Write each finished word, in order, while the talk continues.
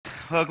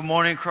Well, good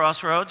morning,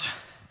 Crossroads.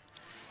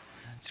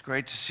 It's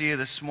great to see you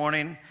this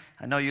morning.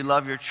 I know you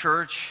love your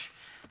church.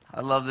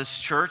 I love this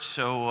church,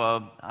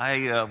 so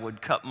I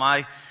would cut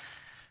my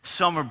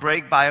summer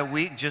break by a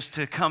week just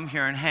to come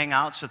here and hang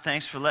out. So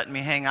thanks for letting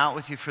me hang out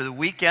with you for the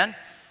weekend.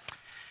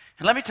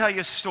 And let me tell you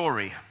a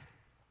story.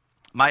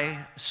 My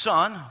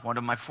son, one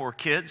of my 4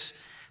 kids,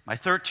 my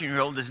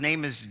 13-year-old, his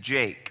name is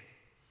Jake.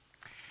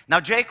 Now,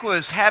 Jake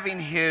was having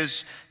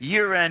his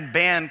year-end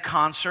band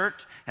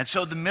concert, and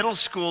so the middle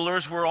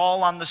schoolers were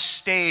all on the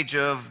stage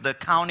of the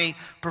County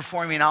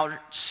Performing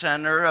Arts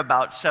Center,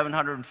 about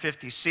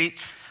 750-seat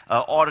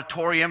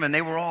auditorium, and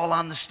they were all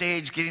on the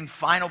stage getting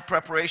final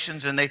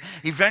preparations, and they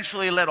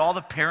eventually let all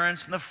the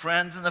parents and the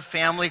friends and the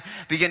family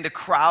begin to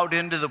crowd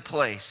into the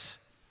place.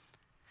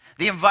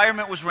 The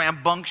environment was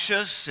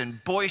rambunctious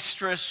and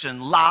boisterous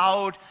and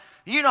loud.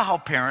 You know how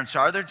parents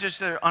are.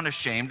 They're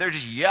unashamed. They're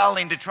just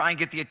yelling to try and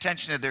get the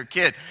attention of their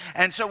kid.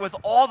 And so with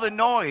all the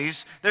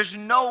noise, there's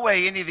no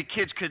way any of the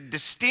kids could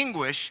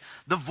distinguish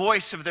the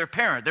voice of their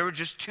parent. There were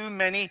just too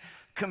many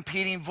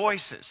competing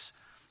voices.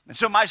 And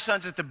so my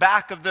son's at the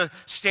back of the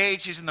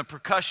stage. He's in the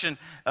percussion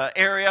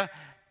area.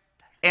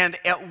 And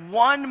at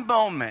one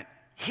moment,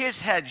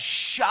 his head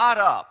shot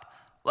up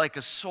like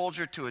a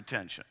soldier to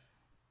attention.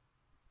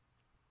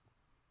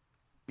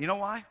 You know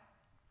why?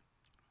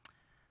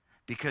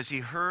 Because he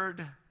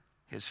heard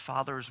his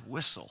father's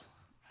whistle.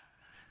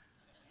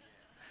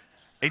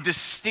 A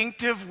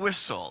distinctive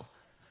whistle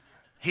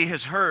he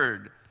has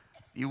heard.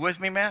 You with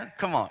me, man?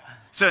 Come on.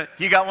 So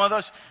you got one of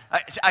those?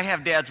 I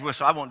have Dad's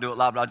whistle. I won't do it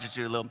loud, but I'll just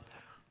do a little.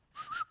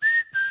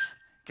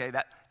 Okay,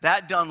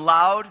 that done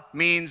loud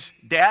means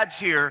Dad's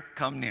here,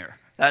 come near.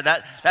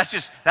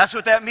 That's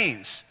what that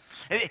means.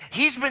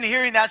 He's been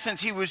hearing that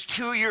since he was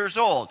 2 years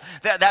old.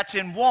 That's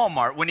in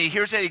Walmart. When he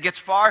hears it, he gets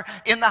far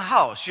in the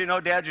house. You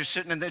know, Dad, you're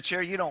sitting in the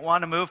chair. You don't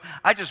want to move.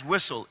 I just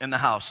whistle in the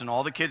house, and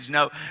all the kids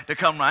know to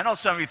come around. I know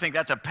some of you think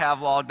that's a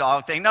Pavlov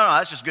dog thing. No,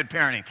 that's just good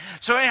parenting.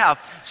 So anyhow,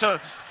 so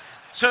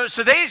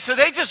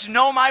they just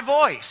know my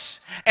voice.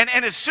 And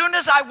as soon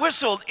as I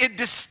whistled, it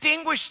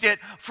distinguished it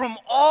from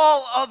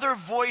all other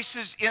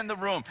voices in the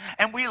room.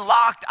 And we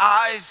locked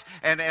eyes,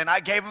 and I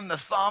gave him the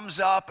thumbs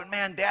up. And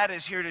man, Dad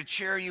is here to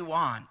cheer you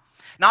on.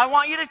 Now, I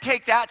want you to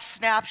take that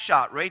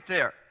snapshot right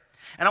there,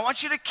 and I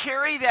want you to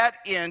carry that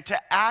into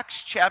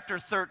Acts chapter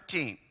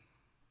 13.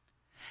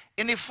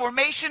 In the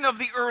formation of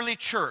the early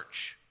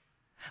church,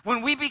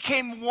 when we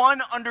became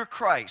one under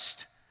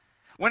Christ,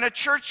 when a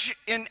church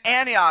in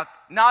Antioch,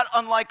 not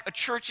unlike a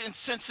church in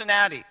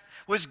Cincinnati,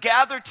 was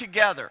gathered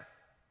together,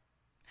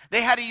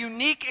 they had a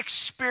unique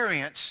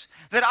experience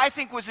that I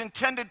think was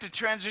intended to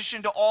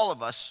transition to all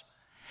of us,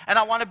 and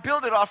I want to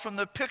build it off from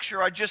the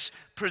picture I just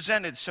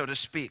presented, so to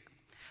speak.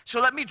 So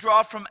let me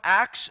draw from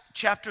Acts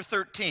chapter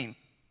 13,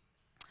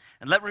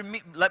 and let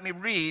me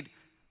read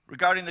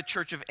regarding the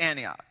church of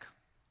Antioch.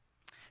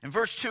 In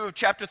verse 2 of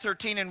chapter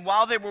 13, and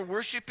while they were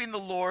worshiping the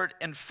Lord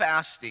and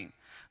fasting,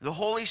 the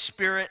Holy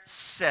Spirit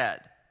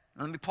said,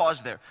 let me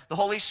pause there. The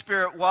Holy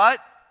Spirit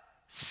what?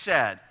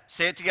 Said.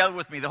 Say it together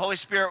with me. The Holy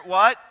Spirit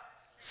what?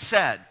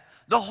 Said.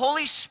 The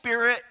Holy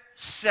Spirit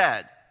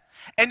said.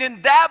 And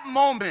in that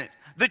moment,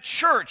 the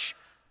church,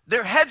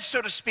 their heads,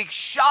 so to speak,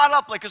 shot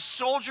up like a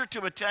soldier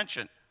to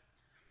attention,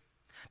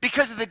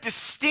 because of the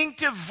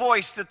distinctive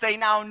voice that they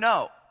now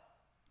know.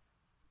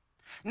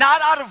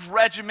 Not out of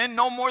regimen,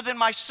 no more than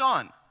my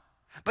son,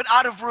 but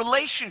out of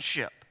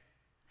relationship.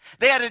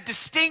 They had a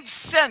distinct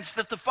sense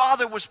that the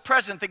Father was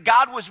present, that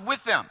God was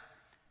with them.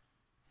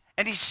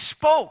 And he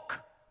spoke.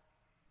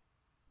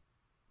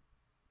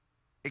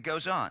 It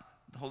goes on.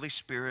 The Holy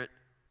Spirit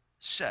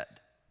said,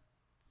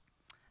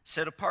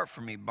 "Set apart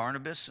for me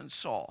Barnabas and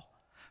Saul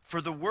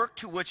for the work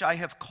to which I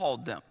have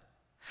called them."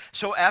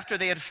 So after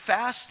they had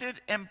fasted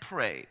and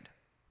prayed,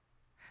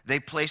 they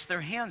placed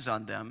their hands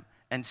on them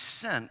and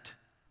sent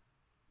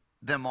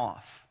them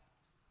off.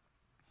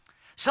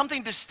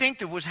 Something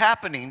distinctive was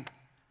happening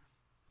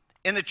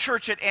in the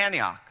church at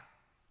Antioch.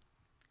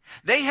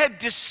 They had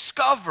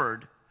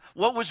discovered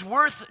what was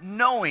worth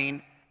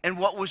knowing and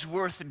what was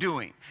worth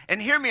doing.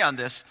 And hear me on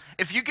this.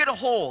 If you get a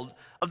hold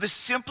of the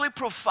simply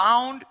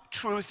profound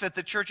truth that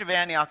the church of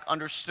Antioch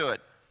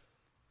understood,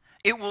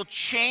 it will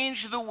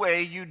change the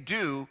way you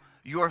do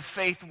your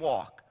faith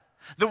walk.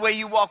 The way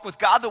you walk with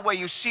God, the way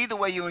you see, the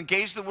way you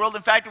engage the world.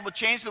 In fact, it will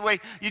change the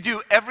way you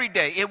do every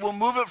day. It will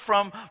move it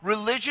from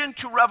religion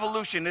to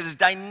revolution. It is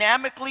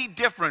dynamically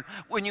different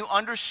when you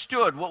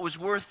understood what was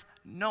worth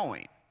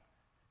knowing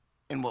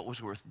and what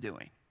was worth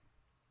doing.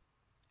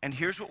 And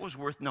here's what was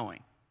worth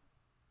knowing.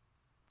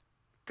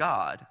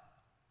 God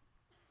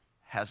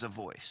has a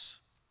voice.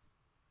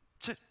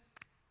 That's it.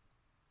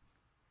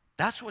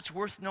 That's what's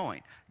worth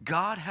knowing.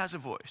 God has a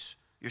voice.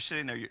 You're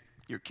sitting there,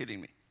 you're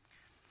kidding me.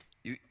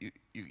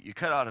 You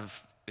cut out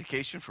of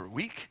vacation for a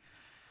week?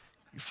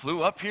 You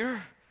flew up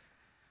here?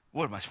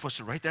 What, am I supposed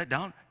to write that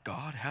down?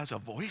 God has a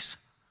voice?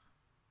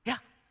 Yeah,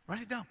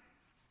 write it down.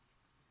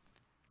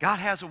 God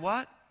has a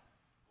what?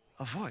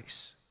 A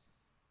voice.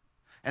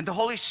 And the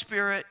Holy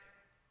Spirit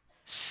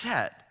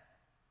said.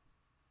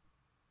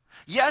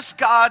 Yes,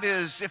 God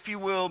is, if you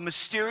will,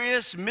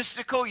 mysterious,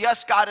 mystical.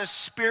 Yes, God is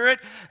spirit,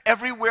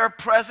 everywhere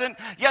present.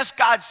 Yes,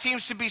 God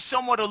seems to be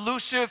somewhat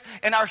elusive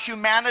in our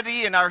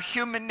humanity and our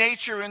human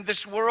nature in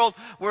this world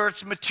where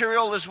it's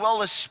material as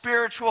well as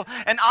spiritual,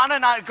 and on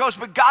it goes.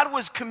 But God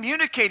was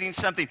communicating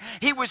something.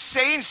 He was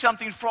saying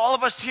something for all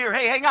of us to hear.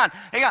 Hey, hang on.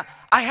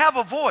 I have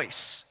a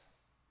voice.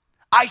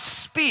 I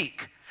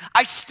speak.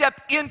 I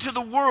step into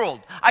the world.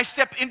 I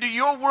step into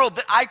your world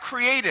that I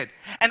created,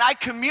 and I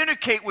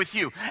communicate with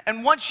you.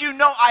 And once you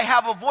know I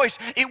have a voice,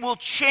 it will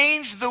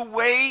change the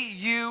way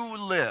you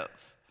live.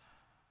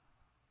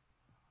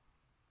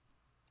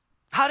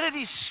 How did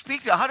he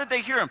speak to? How did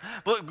they hear him?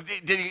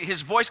 Did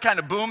his voice kind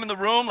of boom in the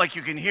room like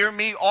you can hear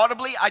me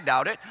audibly? I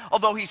doubt it,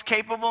 although he's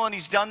capable and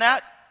he's done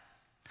that.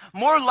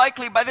 More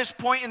likely, by this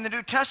point in the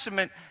New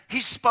Testament,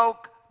 he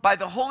spoke by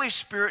the Holy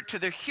Spirit to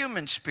their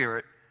human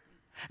spirit,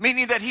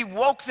 meaning that he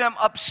woke them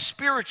up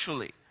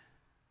spiritually.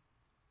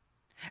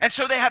 And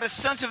so they had a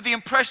sense of the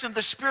impression of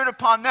the Spirit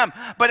upon them.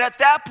 But at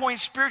that point,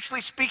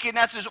 spiritually speaking,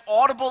 that's as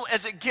audible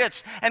as it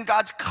gets. And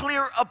God's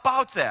clear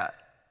about that.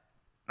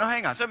 Now,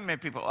 hang on. Some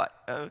people,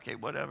 okay,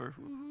 whatever.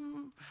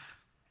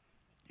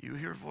 You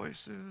hear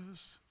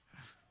voices.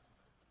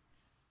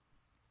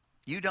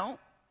 You don't?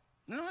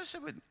 No,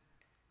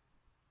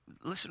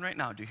 listen right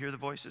now. Do you hear the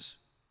voices?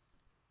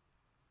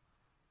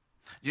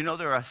 You know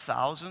there are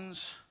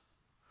thousands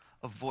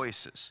of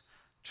voices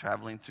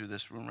traveling through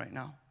this room right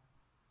now.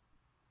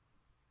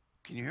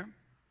 Can you hear them?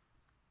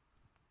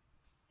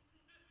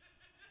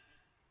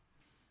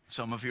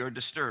 Some of you are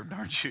disturbed,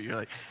 aren't you? You're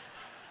like,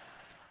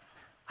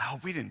 I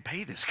hope we didn't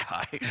pay this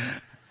guy.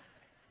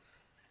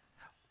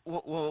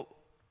 Well,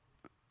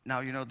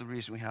 now you know the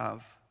reason we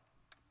have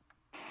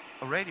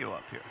a radio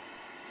up here.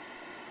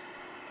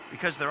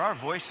 Because there are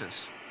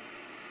voices.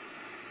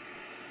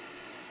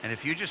 And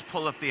if you just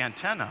pull up the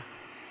antenna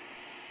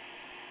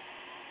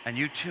and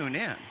you tune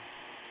in,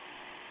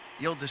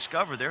 you'll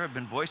discover there have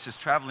been voices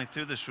traveling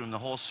through this room the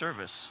whole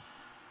service.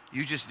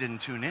 You just didn't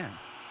tune in.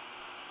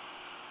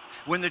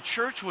 When the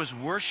church was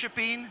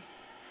worshiping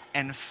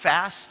and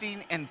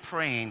fasting and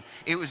praying,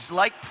 it was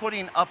like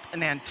putting up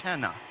an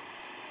antenna.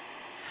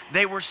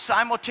 They were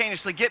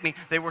simultaneously,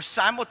 they were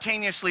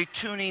simultaneously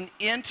tuning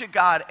into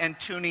God and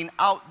tuning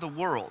out the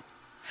world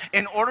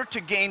in order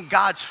to gain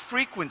God's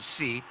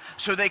frequency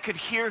so they could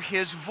hear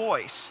his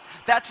voice.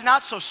 That's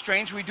not so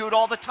strange. We do it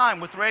all the time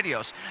with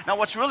radios. Now,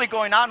 what's really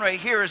going on right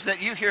here is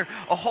that you hear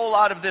a whole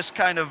lot of this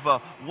kind of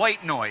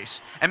white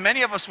noise. And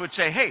many of us would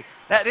say, hey,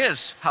 that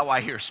is how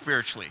I hear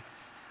spiritually.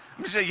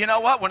 I'm say, you know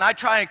what? When I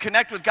try and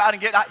connect with God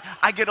and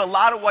I get a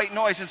lot of white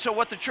noise. And so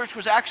what the church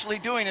was actually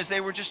doing is they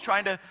were just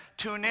trying to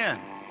tune in.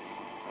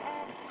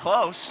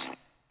 Close.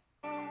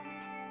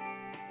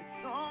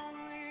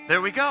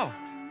 There we go.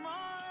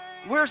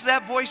 Where's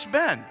that voice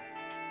been?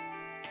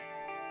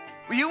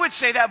 Well, you would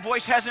say that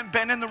voice hasn't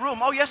been in the room.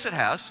 Oh, yes, it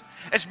has.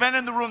 It's been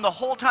in the room the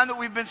whole time that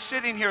we've been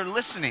sitting here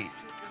listening.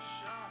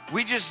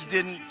 We just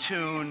didn't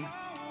tune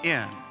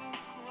in.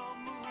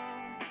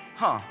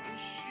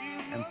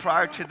 And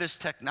prior to this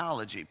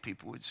technology,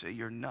 people would say,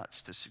 you're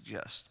nuts to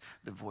suggest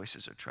the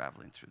voices are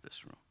traveling through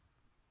this room.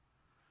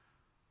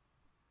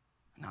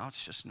 Now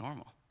it's just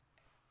normal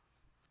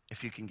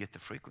if you can get the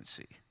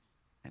frequency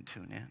and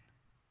tune in.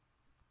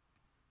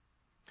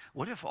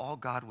 What if all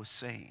God was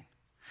saying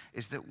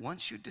is that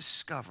once you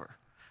discover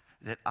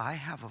that I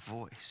have a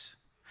voice,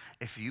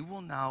 if you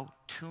will now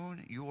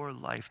tune your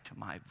life to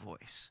my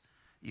voice,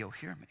 you'll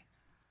hear me.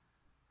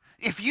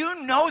 If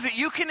you know that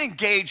you can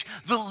engage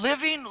the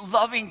living,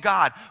 loving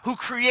God who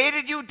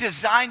created you,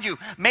 designed you,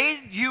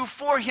 made you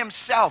for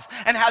himself,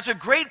 and has a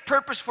great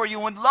purpose for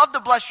you and love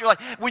to bless your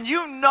life, when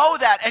you know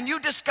that and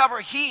you discover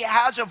he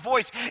has a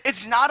voice,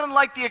 it's not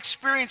unlike the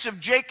experience of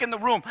Jake in the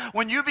room.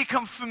 When you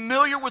become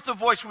familiar with the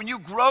voice, when you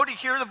grow to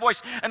hear the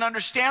voice and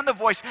understand the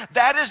voice,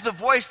 that is the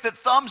voice that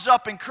thumbs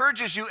up,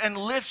 encourages you, and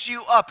lifts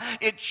you up.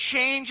 It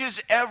changes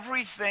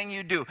everything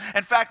you do.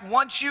 In fact,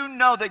 once you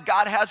know that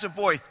God has a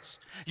voice,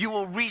 you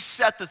will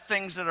reset the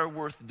things that are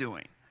worth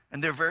doing.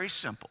 And they're very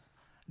simple.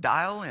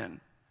 Dial in,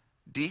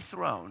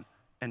 dethrone,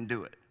 and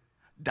do it.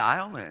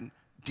 Dial in,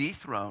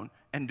 dethrone,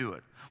 and do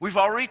it. We've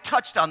already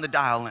touched on the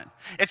dial in.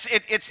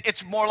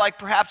 It's more like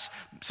perhaps,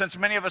 since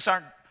many of us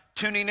aren't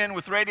tuning in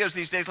with radios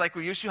these days like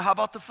we used to, how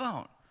about the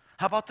phone?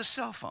 How about the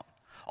cell phone?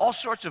 All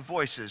sorts of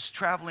voices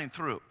traveling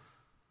through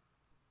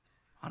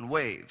on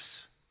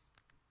waves.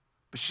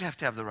 But you have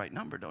to have the right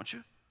number, don't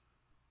you?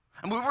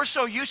 And we're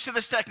so used to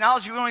this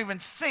technology, we don't even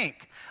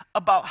think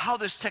about how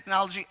this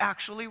technology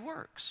actually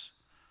works.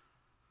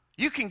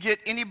 You can get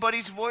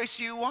anybody's voice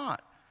you want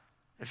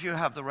if you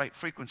have the right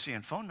frequency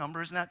and phone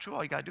number. Isn't that true?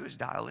 All you got to do is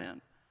dial in.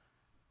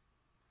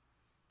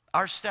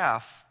 Our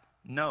staff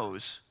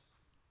knows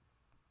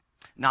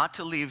not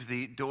to leave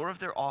the door of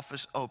their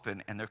office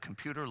open and their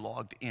computer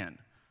logged in,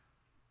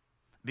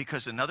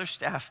 because another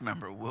staff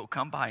member will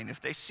come by, and if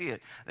they see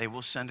it, they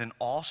will send an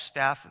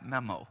all-staff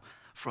memo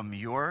from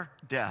your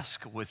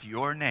desk with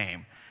your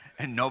name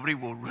and nobody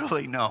will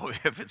really know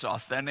if it's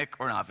authentic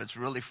or not, if it's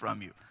really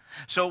from you.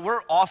 So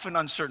we're often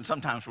uncertain.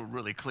 Sometimes we're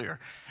really clear.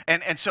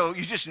 And so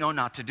you just know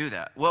not to do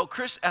that. Well,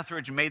 Chris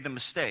Etheridge made the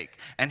mistake,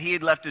 and he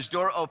had left his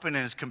door open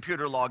and his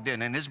computer logged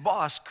in, and his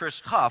boss, Chris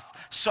Huff,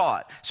 saw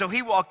it. So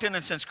he walked in,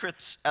 and since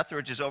Chris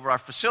Etheridge is over our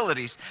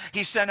facilities,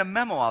 he sent a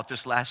memo out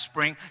this last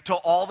spring to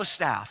all the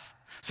staff.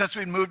 Since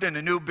we moved in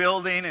a new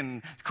building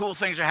and cool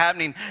things are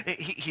happening,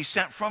 he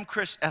sent from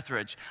Chris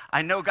Etheridge,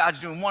 I know God's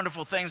doing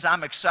wonderful things.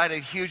 I'm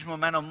excited, huge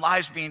momentum,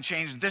 lives being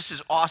changed. This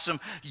is awesome.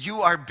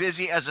 You are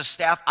busy as a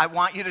staff. I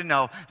want you to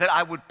know that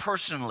I would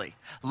personally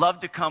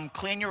love to come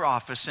clean your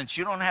office. Since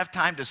you don't have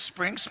time to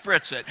spring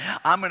spritz it,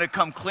 I'm going to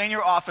come clean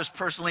your office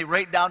personally,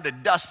 right down to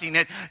dusting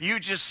it. You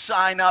just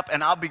sign up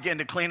and I'll begin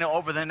to clean it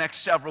over the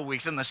next several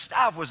weeks. And the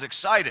staff was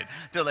excited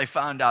till they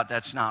found out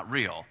that's not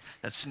real.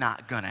 That's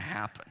not going to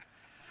happen.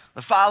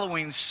 The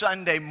following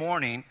Sunday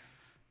morning,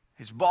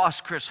 his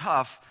boss, Chris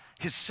Huff,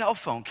 his cell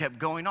phone kept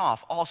going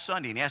off all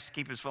Sunday, and he has to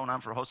keep his phone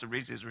on for a host of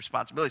reasons, his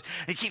responsibilities.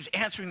 He keeps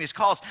answering these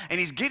calls, and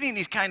he's getting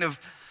these kind of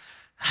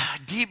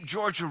deep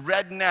Georgia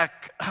redneck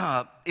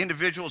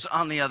individuals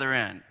on the other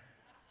end.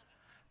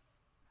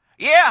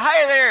 Yeah,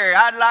 hey there,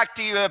 I'd like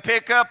to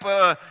pick up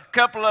a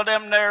couple of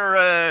them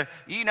there,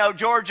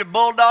 Georgia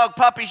Bulldog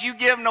puppies you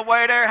giving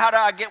away there. How do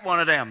I get one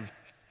of them?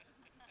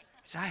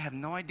 I have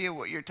no idea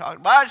what you're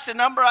talking about. It's a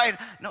number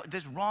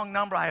this wrong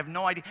number. I have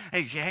no idea.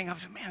 And he hang up.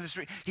 Man,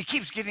 he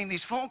keeps getting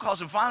these phone calls,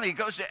 and finally he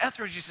goes to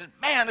Etheridge. He says,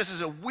 man, this is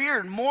a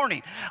weird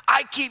morning.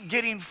 I keep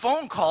getting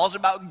phone calls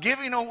about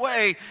giving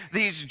away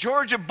these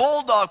Georgia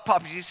Bulldog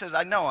puppies. He says,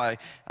 I know. I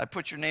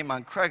put your name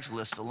on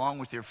Craigslist along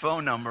with your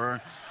phone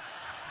number.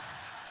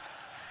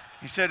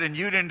 He said, and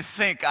you didn't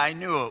think I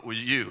knew it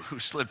was you who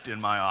slipped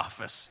in my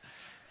office.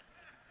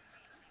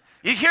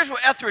 Here's what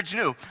Etheridge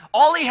knew.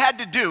 All he had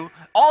to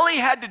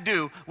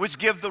do was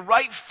give the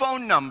right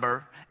phone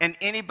number, and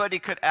anybody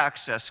could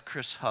access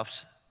Chris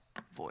Huff's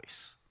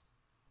voice.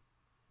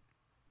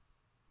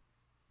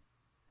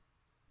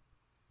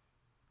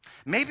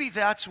 Maybe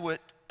that's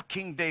what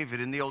King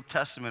David in the Old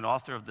Testament,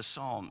 author of the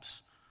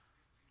Psalms,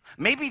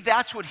 maybe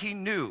that's what he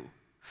knew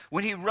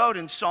when he wrote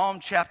in Psalm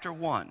chapter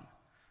 1.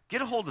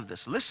 Get a hold of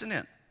this. Listen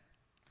in.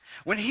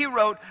 When he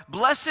wrote,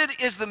 "Blessed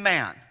is the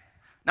man."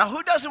 Now,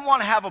 who doesn't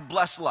want to have a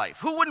blessed life?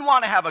 Who wouldn't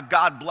want to have a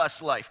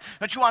God-blessed life?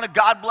 Don't you want a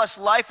God-blessed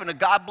life and a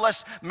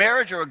God-blessed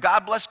marriage, or a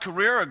God-blessed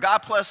career, or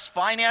God-blessed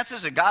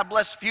finances, a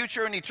God-blessed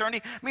future and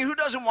eternity? I mean, who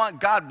doesn't want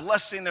God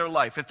blessing their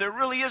life? If there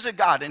really is a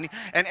God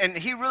and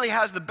he really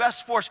has the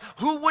best for us,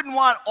 who wouldn't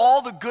want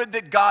all the good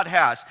that God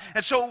has?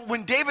 And so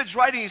when David's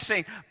writing, he's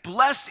saying,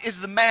 blessed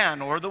is the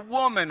man or the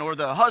woman or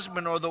the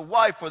husband or the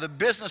wife or the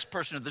business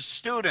person or the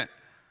student.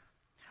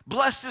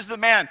 Blessed is the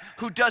man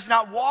who does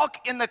not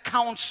walk in the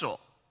counsel.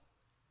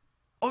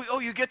 Oh,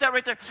 you get that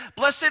right there?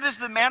 Blessed is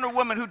the man or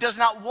woman who does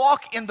not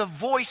walk in the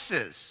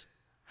voices,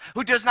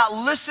 who does not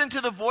listen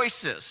to the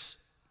voices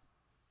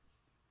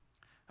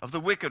of the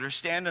wicked, or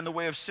stand in the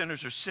way of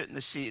sinners, or sit in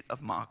the seat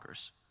of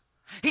mockers.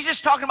 He's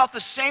just talking about the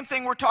same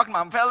thing we're talking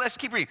about. Let's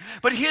keep reading.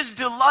 But his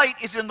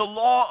delight is in the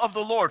law of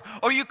the Lord.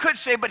 Or you could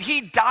say, but he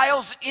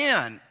dials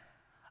in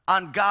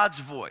on God's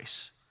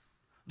voice,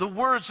 the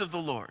words of the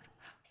Lord.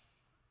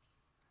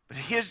 But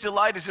his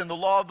delight is in the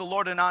law of the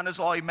Lord, and on his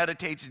law he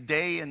meditates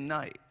day and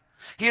night.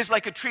 He is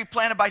like a tree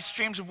planted by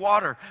streams of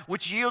water,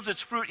 which yields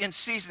its fruit in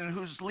season, and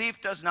whose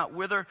leaf does not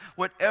wither.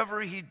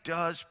 Whatever he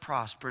does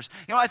prospers.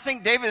 You know, I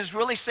think David is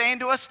really saying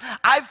to us,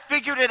 I've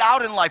figured it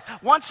out in life.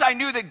 Once I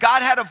knew that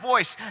God had a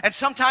voice, and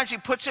sometimes he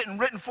puts it in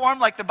written form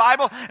like the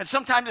Bible, and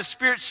sometimes the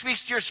Spirit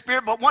speaks to your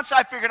spirit, but once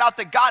I figured out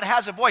that God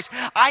has a voice,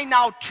 I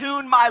now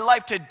tune my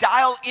life to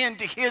dial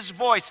into his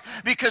voice,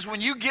 because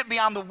when you get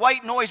beyond the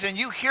white noise and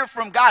you hear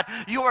from God,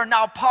 you are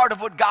now part of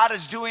what God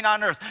is doing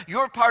on earth.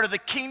 You're part of the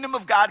kingdom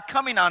of God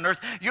coming on earth.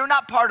 You're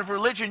not part of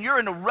religion. You're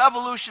in a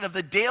revolution of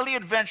the daily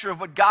adventure of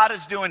what God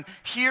is doing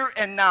here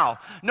and now.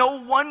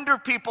 No wonder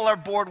people are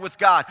bored with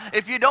God.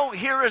 If you don't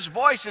hear his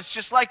voice, it's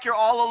just like you're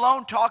all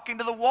alone talking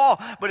to the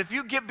wall. But if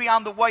you get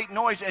beyond the white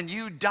noise and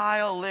you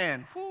dial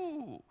in,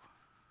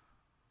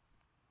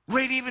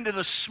 right even to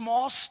the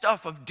small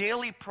stuff of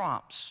daily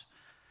prompts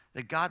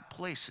that God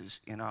places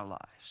in our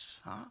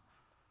lives.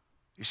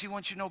 You see,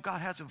 once you know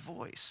God has a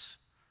voice,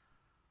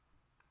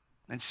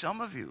 and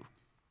some of you,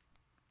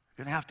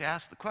 you're going to have to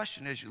ask the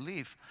question as you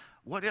leave,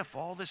 what if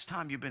all this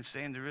time you've been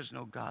saying there is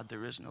no God,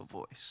 there is no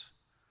voice?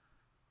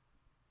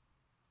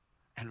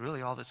 And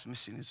really all that's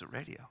missing is a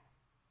radio.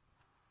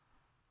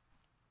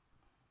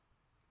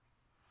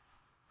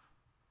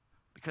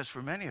 Because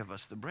for many of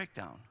us, the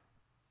breakdown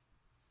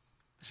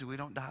is that we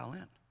don't dial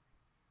in.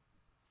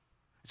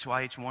 It's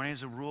why each morning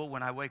as a rule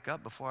when I wake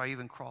up, before I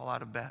even crawl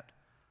out of bed,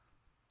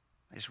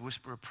 I just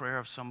whisper a prayer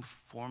of some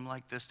form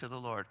like this to the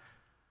Lord.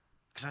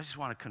 Because I just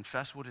want to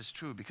confess what is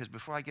true. Because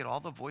before I get all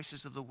the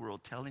voices of the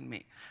world telling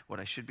me what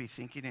I should be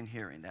thinking and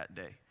hearing that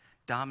day,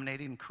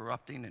 dominating,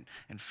 corrupting,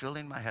 and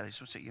filling my head, I just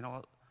want to say, you know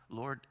what,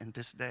 Lord, in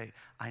this day,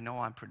 I know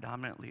I'm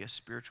predominantly a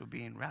spiritual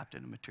being wrapped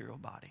in a material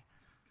body.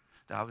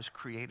 That I was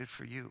created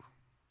for you.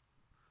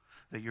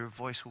 that your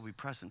voice will be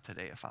present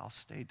today if I'll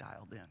stay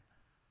dialed in.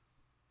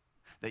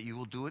 That you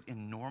will do it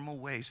in normal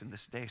ways in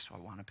this day, so I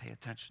want to pay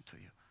attention to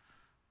you.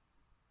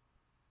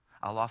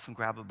 I'll often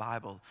grab a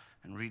Bible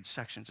and read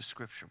sections of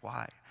Scripture.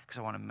 Why? Because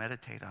I want to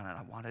meditate on it.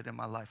 I want it in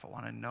my life. I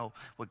want to know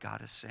what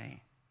God is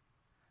saying.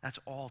 That's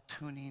all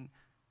tuning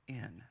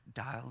in,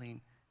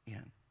 dialing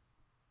in.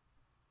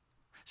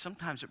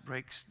 Sometimes it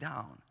breaks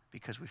down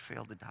because we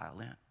fail to dial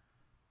in.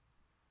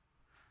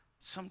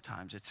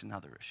 Sometimes it's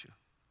another issue.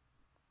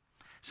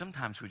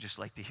 Sometimes we just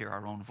like to hear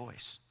our own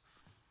voice.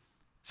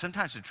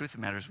 Sometimes the truth of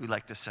the matter is we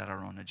like to set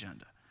our own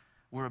agenda.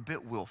 We're a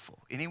bit willful.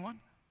 Anyone?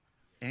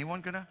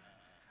 Anyone gonna?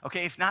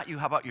 Okay, if not you,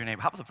 how about your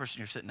neighbor? How about the person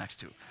you're sitting next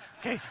to?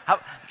 Okay,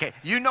 okay.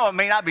 You know it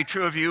may not be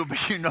true of you,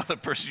 but you know the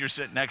person you're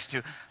sitting next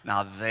to.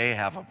 Now they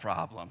have a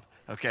problem.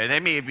 Okay, they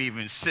may be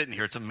even sitting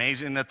here. It's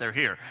amazing that they're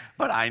here,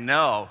 but I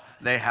know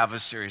they have a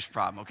serious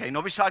problem. Okay,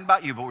 nobody's talking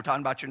about you, but we're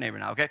talking about your neighbor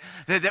now. Okay,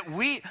 that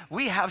we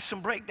have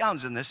some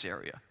breakdowns in this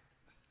area.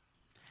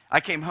 I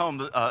came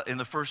home in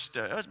the first,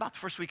 it was about the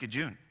first week of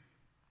June.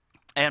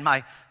 And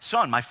my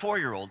son, my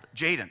 4-year-old,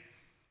 Jaden,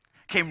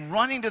 came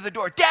running to the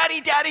door.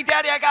 Daddy, Daddy,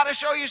 Daddy, I got to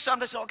show you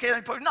something. I said, okay,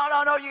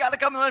 no, you got to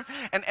come in.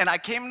 And I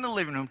came in the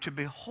living room to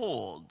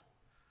behold.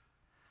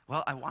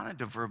 Well, I wanted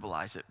to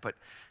verbalize it, but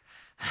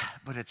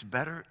it's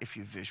better if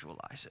you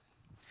visualize it.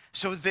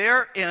 So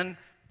there in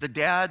the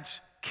dad's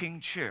king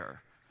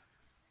chair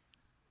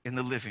in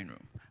the living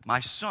room, my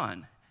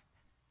son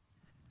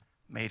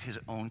made his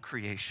own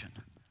creation.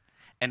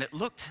 And it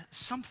looked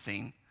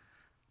something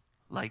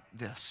like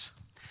this.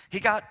 He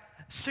got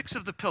 6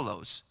 of the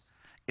pillows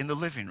in the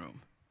living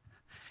room,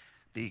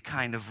 the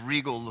kind of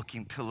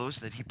regal-looking pillows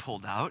that he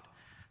pulled out,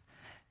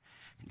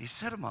 and he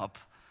set them up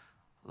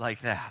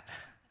like that,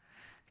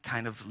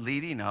 kind of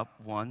leading up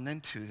 1,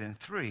 then 2, then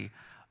 3,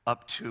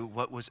 up to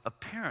what was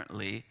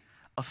apparently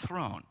a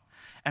throne.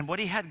 And what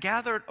he had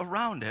gathered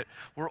around it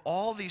were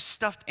all these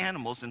stuffed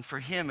animals, and for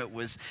him it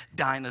was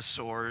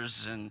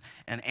dinosaurs and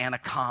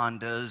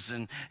anacondas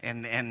and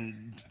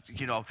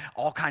you know,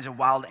 all kinds of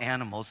wild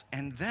animals.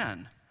 And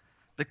then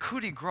the coup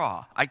de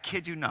grace, I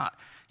kid you not,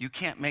 you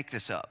can't make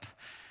this up,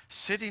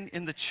 sitting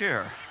in the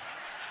chair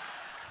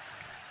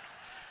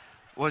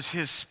was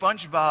his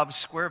SpongeBob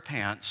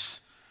SquarePants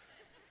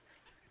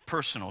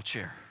personal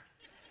chair.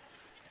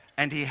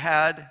 And he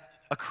had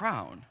a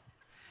crown,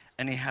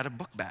 and he had a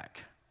book bag.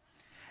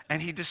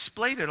 And he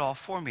displayed it all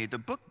for me. The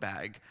book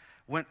bag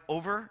went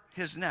over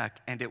his neck,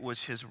 and it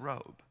was his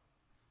robe.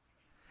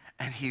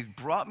 And he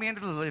brought me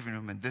into the living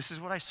room, and this is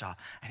what I saw.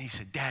 And he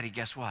said, Daddy,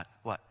 guess what?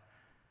 What?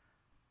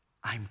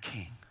 I'm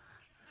king.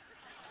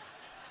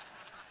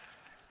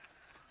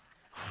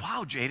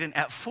 Wow, Jaden,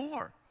 at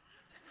 4.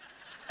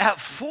 At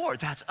 4,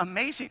 that's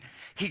amazing.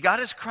 He got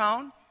his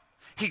crown.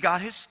 He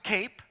got his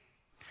cape.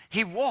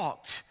 He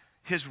walked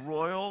his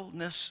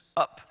royalness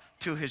up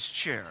to his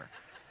chair,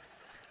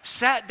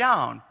 sat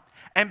down,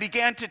 and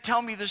began to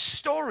tell me the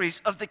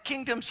stories of the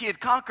kingdoms he had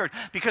conquered,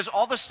 because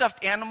all the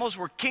stuffed animals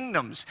were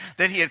kingdoms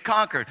that he had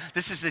conquered.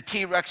 This is the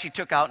T-Rex he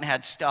took out and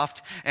had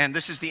stuffed, and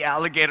this is the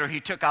alligator he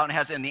took out and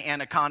has, and the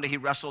anaconda he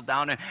wrestled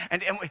down.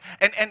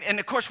 And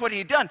of course what he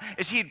had done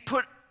is he'd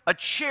put a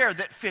chair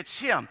that fits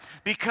him,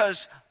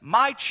 because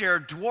my chair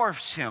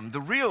dwarfs him.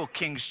 The real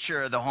king's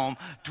chair of the home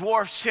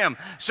dwarfs him.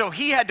 So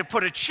he had to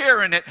put a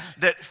chair in it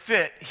that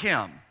fit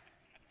him.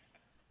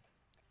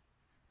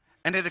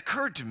 And it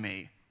occurred to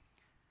me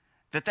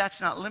that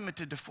that's not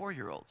limited to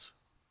 4-year-olds.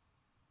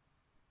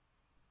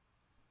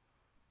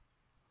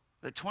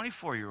 That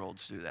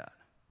 24-year-olds do that.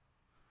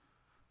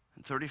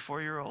 And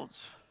 34-year-olds.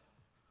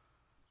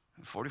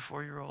 And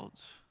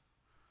 44-year-olds.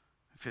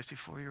 And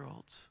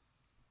 54-year-olds.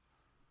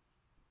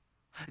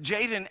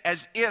 Jaden,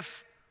 as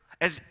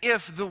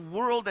if the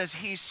world as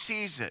he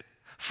sees it,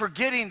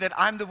 forgetting that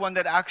I'm the one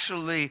that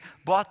actually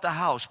bought the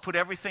house, put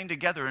everything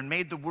together, and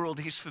made the world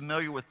he's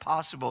familiar with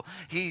possible.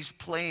 He's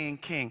playing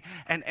king.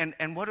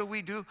 And what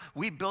do?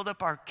 We build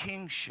up our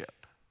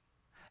kingship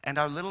and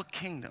our little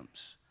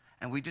kingdoms,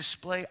 and we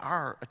display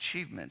our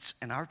achievements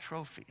and our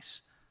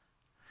trophies.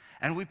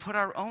 And we put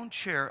our own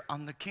chair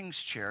on the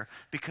king's chair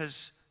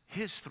because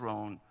his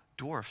throne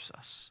dwarfs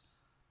us.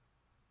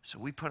 So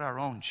we put our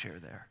own chair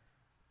there.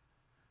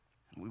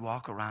 And we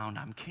walk around,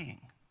 I'm king.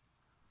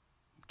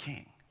 I'm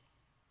king.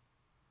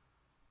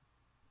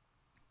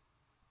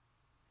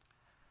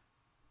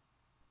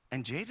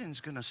 And Jaden's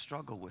going to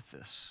struggle with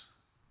this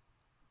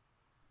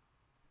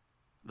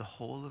the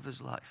whole of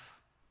his life.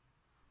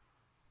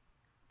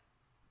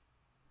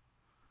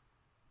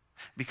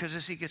 Because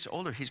as he gets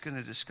older, he's going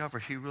to discover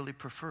he really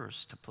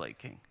prefers to play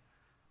king.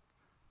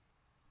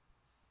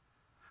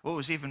 What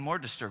was even more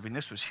disturbing,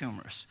 this was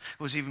humorous.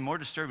 What was even more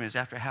disturbing is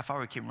after a half hour,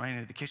 he came running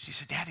into the kitchen. He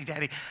said,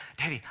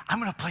 Daddy, I'm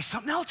going to play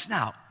something else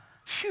now.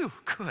 Phew,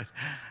 good.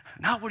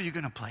 Now what are you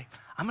going to play?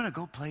 I'm going to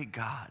go play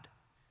God.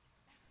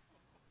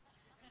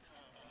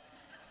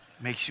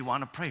 Makes you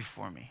want to pray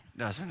for me,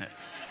 doesn't it?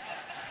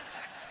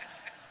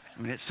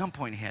 I mean, at some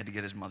point he had to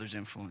get his mother's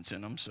influence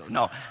in him. So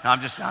no, I'm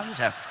just having,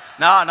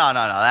 no,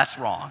 that's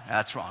wrong.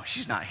 That's wrong.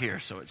 She's not here,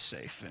 so it's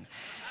safe. And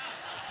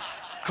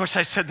Of course,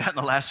 I said that in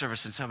the last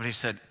service, and somebody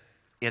said,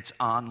 it's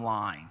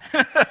online.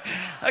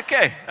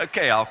 Okay,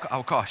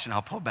 I'll caution,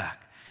 I'll pull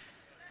back.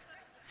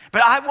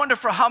 But I wonder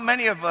for how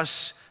many of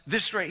us,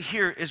 this right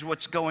here is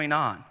what's going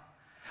on.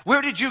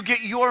 Where did you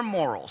get your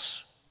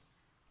morals?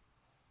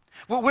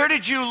 Well, where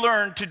did you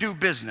learn to do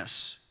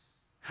business?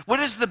 What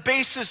is the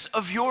basis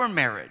of your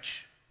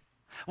marriage?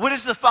 What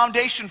is the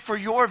foundation for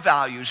your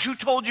values? Who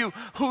told you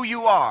who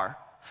you are?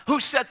 Who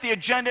set the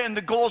agenda and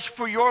the goals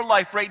for your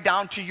life right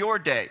down to your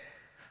day?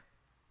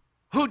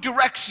 Who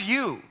directs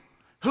you?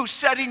 Who's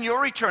setting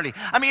your eternity?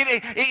 I mean,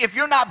 if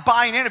you're not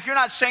buying in, if you're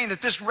not saying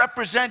that this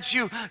represents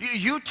you,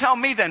 you tell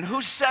me then,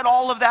 who set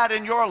all of that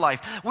in your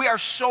life? We are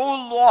so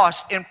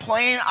lost in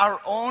playing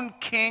our own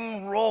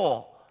king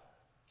role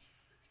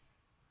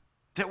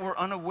that we're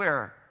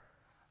unaware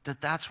that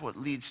that's what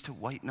leads to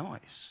white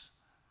noise.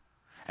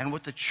 And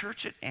what the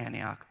church at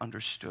Antioch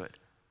understood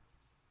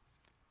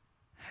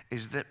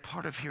is that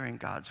part of hearing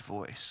God's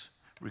voice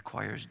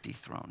requires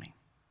dethroning.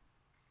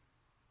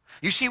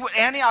 You see, what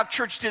Antioch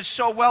church did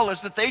so well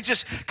is that they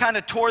just kind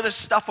of tore this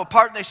stuff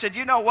apart. And they said,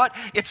 you know what?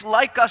 It's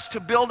like us to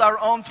build our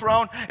own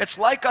throne. It's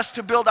like us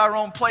to build our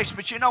own place.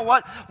 But you know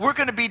what? We're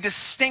going to be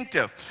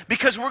distinctive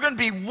because we're going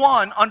to be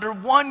one under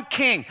one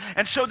king.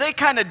 And so they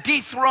kind of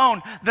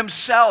dethrone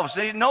themselves.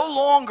 They no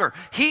longer,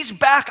 he's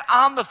back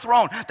on the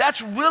throne.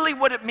 That's really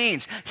what it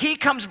means. He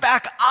comes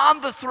back on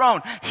the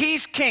throne.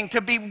 He's king.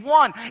 To be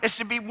one is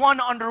to be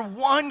one under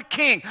one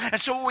king. And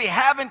so what we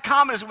have in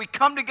common is we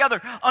come together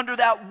under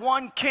that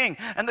one king.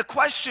 And the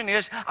question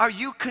is, are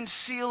you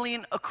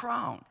concealing a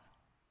crown?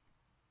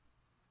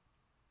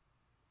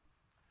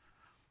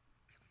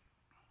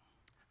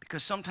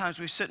 Because sometimes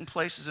we sit in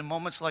places in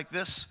moments like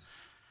this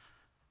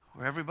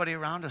where everybody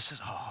around us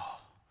says, oh,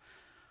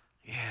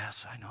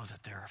 yes, I know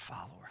that they're a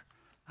follower.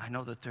 I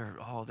know that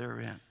they're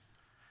in.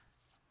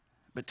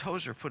 But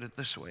Tozer put it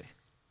this way.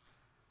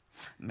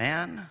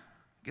 Man,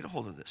 get a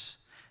hold of this.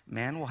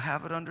 Man will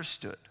have it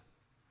understood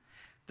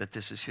that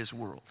this is his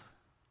world.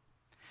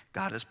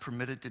 God is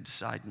permitted to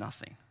decide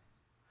nothing.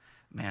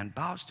 Man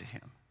bows to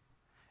him,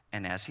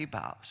 and as he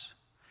bows,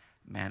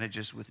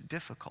 manages with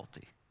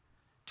difficulty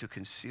to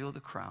conceal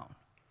the crown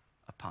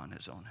upon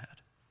his own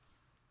head.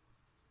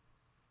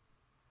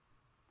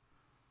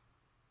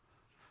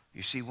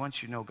 You see,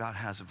 once you know God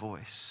has a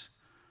voice,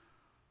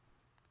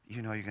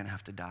 you know you're going to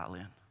have to dial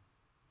in.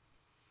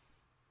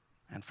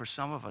 And for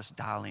some of us,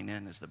 dialing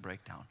in is the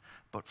breakdown.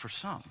 But for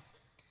some,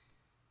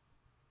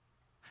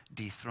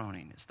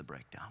 dethroning is the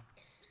breakdown.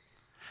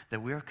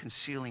 That we are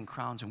concealing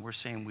crowns and we're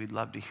saying we'd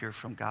love to hear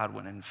from God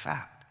when in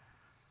fact,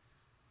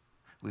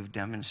 we've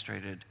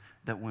demonstrated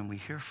that when we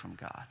hear from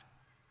God,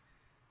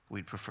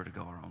 we'd prefer to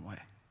go our own way.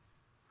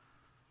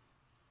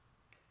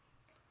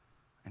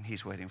 And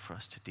he's waiting for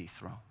us to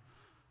dethrone.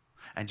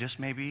 And just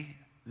maybe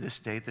this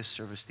day, this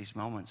service, these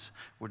moments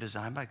were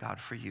designed by God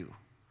for you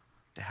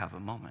to have a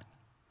moment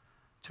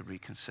to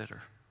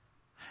reconsider.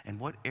 In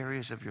what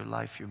areas of your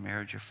life, your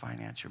marriage, your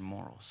finance, your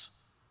morals,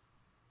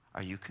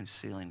 are you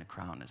concealing the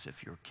crown as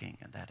if you're king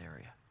in that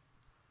area?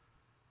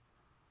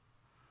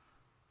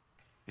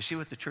 You see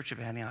what the Church of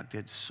Antioch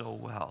did so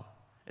well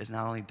is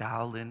not only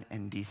dialed in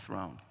and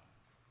dethroned,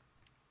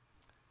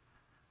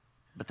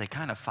 but they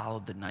kind of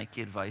followed the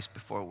Nike advice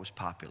before it was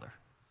popular.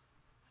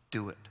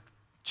 Do it.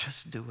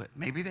 Just do it.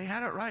 Maybe they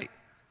had it right.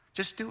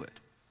 Just do it.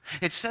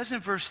 It says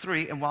in verse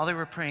 3, and while they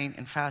were praying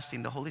and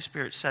fasting, the Holy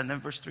Spirit said, and then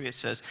verse 3 it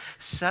says,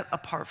 set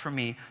apart for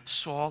me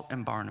Saul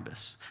and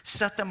Barnabas.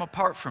 Set them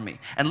apart for me.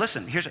 And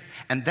listen,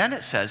 and then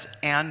it says,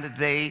 and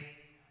they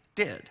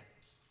did.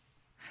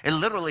 It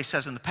literally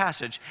says in the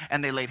passage,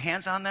 and they laid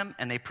hands on them,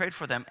 and they prayed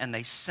for them, and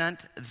they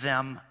sent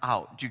them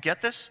out. Do you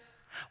get this?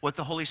 What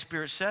the Holy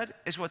Spirit said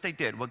is what they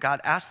did. What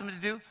God asked them to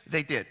do,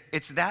 they did.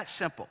 It's that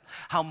simple.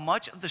 How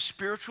much of the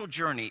spiritual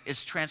journey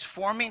is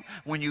transforming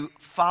when you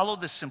follow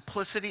the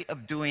simplicity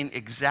of doing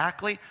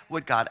exactly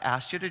what God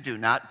asked you to do.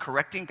 Not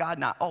correcting God,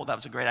 not, oh, that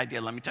was a great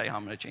idea. Let me tell you how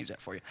I'm going to change that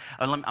for you.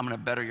 I'm going to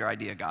better your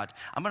idea, God.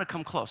 I'm going to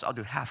come close. I'll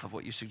do half of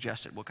what you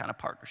suggested. What kind of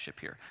partnership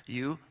here?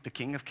 You, the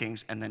King of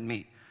Kings, and then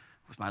me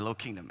with my little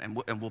kingdom.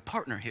 And we'll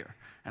partner here.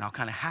 And I'll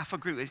kind of half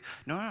agree with you.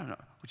 No. We'll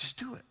just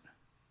do it.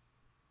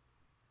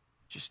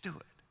 Just do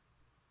it.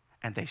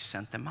 And they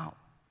sent them out.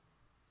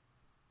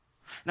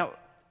 Now,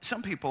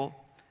 some people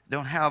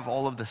don't have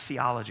all of the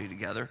theology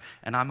together,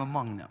 and I'm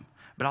among them.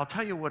 But I'll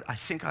tell you what I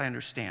think I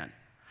understand.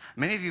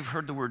 Many of you have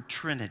heard the word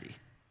Trinity.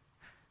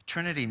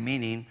 Trinity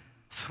meaning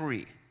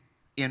three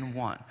in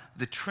one.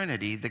 The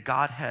Trinity, the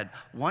Godhead,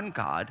 one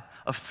God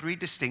of three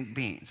distinct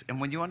beings.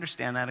 And when you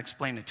understand that,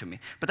 explain it to me.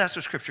 But that's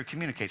what Scripture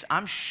communicates.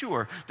 I'm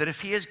sure that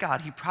if he is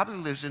God, he probably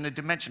lives in a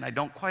dimension I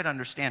don't quite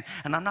understand.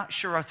 And I'm not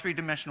sure our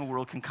three-dimensional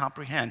world can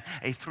comprehend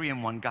a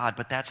three-in-one God,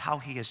 but that's how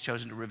he has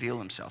chosen to reveal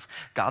himself.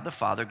 God the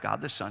Father,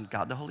 God the Son,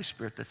 God the Holy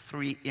Spirit, the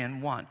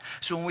three-in-one.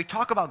 So when we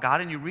talk about God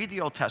and you read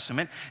the Old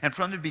Testament, and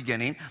from the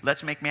beginning,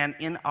 let's make man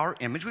in our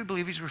image, we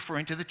believe he's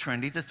referring to the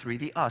Trinity, the three,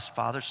 the us,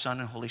 Father, Son,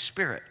 and Holy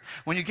Spirit.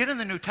 When you get in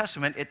the New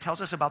Testament, it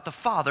tells us about the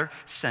Father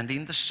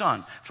sending the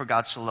Son. For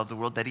God so loved the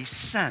world that he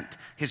sent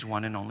his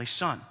one and only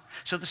Son.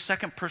 So the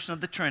second person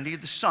of the Trinity,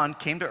 the Son,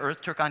 came to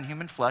earth, took on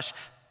human flesh,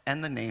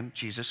 and the name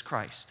Jesus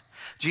Christ.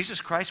 Jesus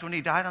Christ, when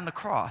he died on the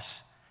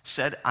cross,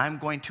 said, I'm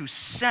going to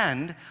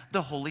send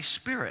the Holy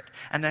Spirit.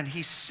 And then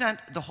he sent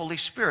the Holy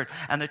Spirit.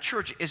 And the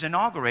church is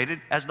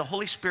inaugurated as the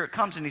Holy Spirit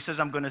comes and he says,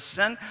 I'm going to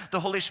send the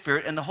Holy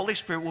Spirit and the Holy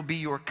Spirit will be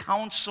your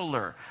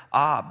counselor.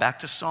 Back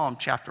to Psalm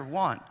chapter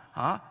 1.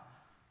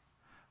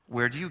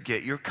 Where do you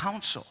get your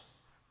counsel?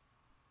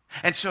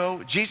 And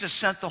so Jesus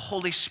sent the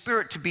Holy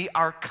Spirit to be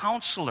our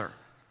counselor,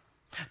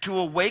 to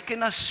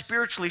awaken us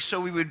spiritually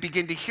so we would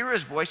begin to hear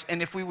his voice, and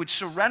if we would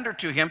surrender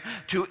to him,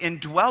 to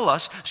indwell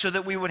us so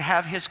that we would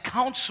have his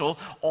counsel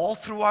all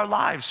through our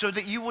lives, so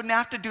that you wouldn't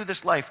have to do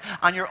this life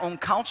on your own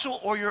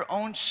counsel or your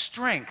own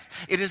strength.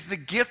 It is the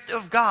gift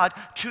of God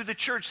to the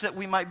church that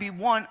we might be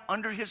one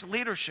under his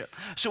leadership.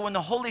 So when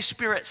the Holy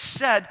Spirit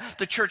said,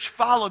 the church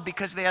followed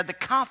because they had the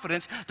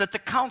confidence that the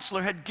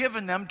counselor had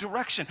given them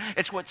direction.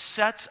 It's what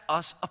sets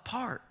us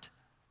apart.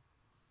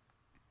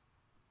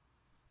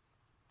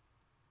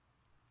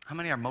 How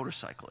many are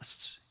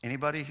motorcyclists?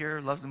 Anybody here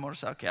love the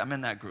motorcycle? Okay, I'm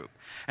in that group.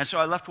 And so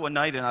I left one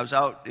night and I was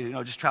out,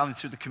 just traveling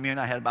through the commune.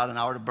 I had about an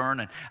hour to burn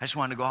and I just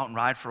wanted to go out and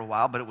ride for a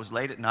while, but it was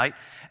late at night.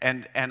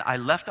 And I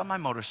left on my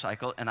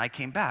motorcycle and I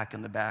came back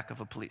in the back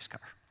of a police car.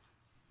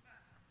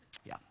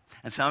 Yeah.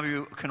 And some of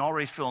you can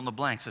already fill in the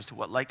blanks as to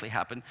what likely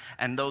happened.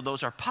 And though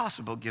those are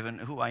possible given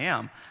who I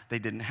am, they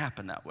didn't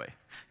happen that way.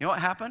 You know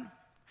what happened?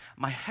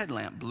 My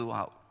headlamp blew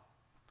out.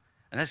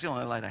 And that's the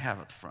only light I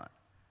have at the front.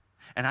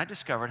 And I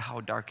discovered how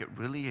dark it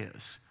really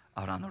is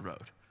out on the road.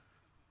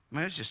 I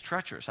mean, it was just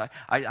treacherous. I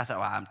thought,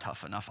 well, I'm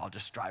tough enough. I'll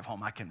just drive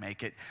home. I can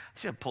make it. I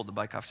should have pulled the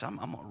bike off. So I'm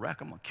going to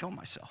wreck. I'm going to kill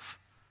myself.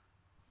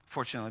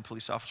 Fortunately, a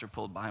police officer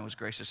pulled by and was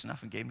gracious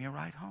enough and gave me a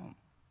ride home.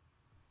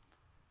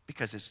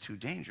 Because it's too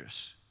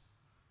dangerous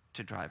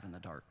to drive in the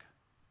dark.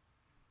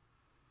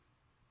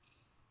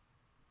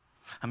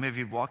 How many of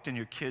you have walked in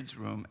your kids'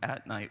 room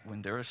at night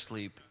when they're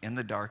asleep in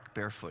the dark,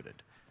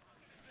 barefooted?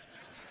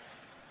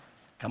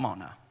 Come on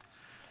now.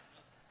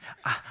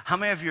 How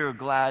many of you are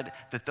glad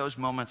that those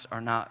moments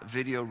are not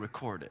video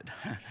recorded?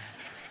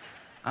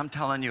 I'm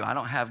telling you, I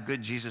don't have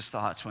good Jesus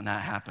thoughts when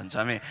that happens.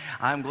 I mean,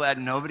 I'm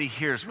glad nobody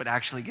hears what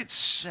actually gets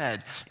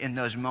said in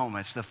those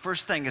moments. The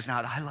first thing is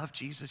not, I love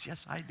Jesus.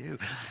 Yes, I do.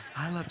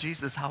 I love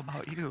Jesus. How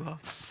about you? Oh.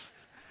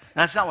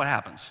 That's not what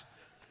happens.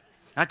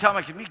 I tell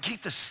them,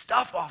 keep the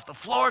stuff off the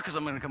floor because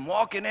I'm going to come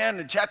walking in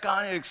and check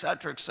on you, et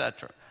cetera, et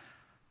cetera.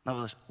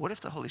 Now, what if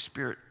the Holy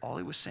Spirit, all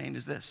he was saying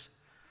is this,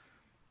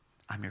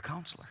 I'm your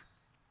counselor.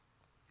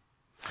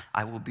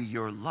 I will be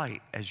your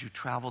light as you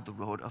travel the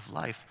road of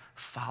life.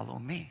 Follow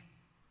me.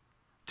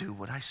 Do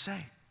what I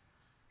say.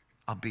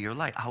 I'll be your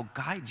light. I'll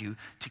guide you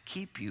to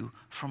keep you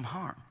from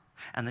harm.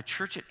 And the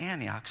church at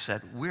Antioch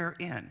said, we're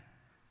in.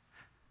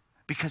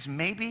 Because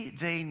maybe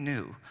they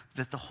knew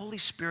that the Holy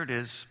Spirit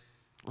is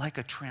like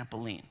a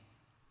trampoline.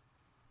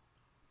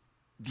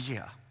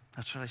 Yeah,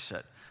 that's what I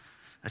said.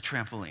 A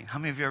trampoline. How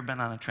many of you have ever been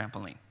on a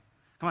trampoline?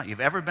 Come on, you've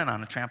ever been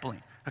on a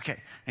trampoline?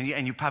 Okay,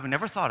 and you probably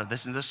never thought of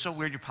this, and this is so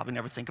weird you probably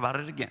never think about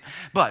it again.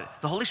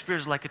 But the Holy Spirit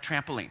is like a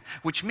trampoline,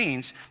 which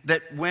means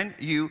that when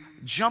you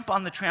jump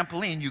on the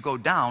trampoline, you go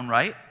down,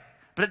 right?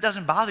 But it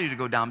doesn't bother you to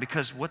go down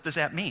because what does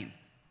that mean?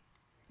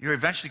 You're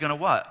eventually going to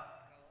what?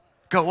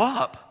 Go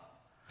up.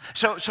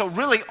 So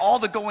really all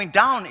the going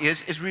down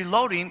is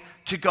reloading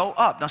to go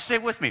up. Now stay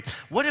with me.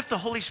 What if the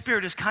Holy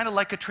Spirit is kind of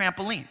like a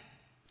trampoline?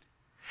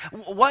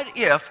 What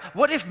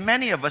if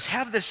many of us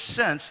have this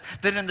sense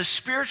that in the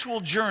spiritual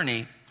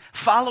journey,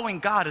 following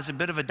God is a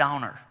bit of a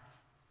downer?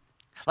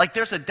 Like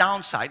there's a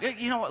downside.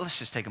 You know what? Let's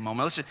just take a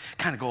moment. Let's just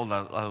kind of go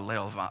a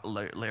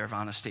layer of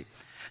honesty.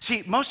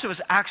 See, most of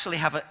us actually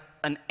have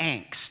an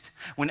angst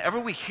whenever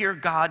we hear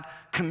God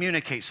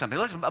communicate something.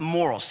 Let's about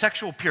moral,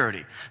 sexual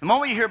purity. The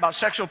moment you hear about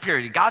sexual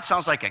purity, God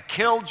sounds like a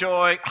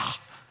killjoy.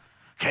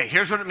 Okay,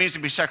 here's what it means to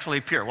be sexually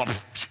pure. Well,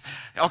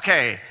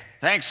 okay.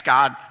 Thanks,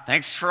 God.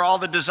 Thanks for all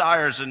the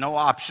desires and no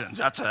options.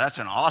 That's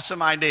an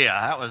awesome idea.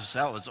 That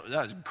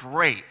was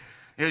great.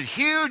 A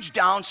huge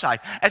downside,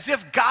 as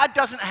if God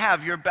doesn't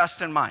have your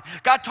best in mind.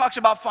 God talks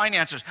about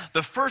finances.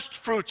 The first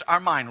fruits are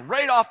mine,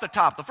 right off the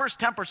top. The first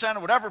 10%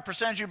 or whatever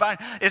percentage you buy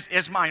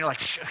is mine. You're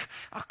like,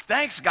 oh,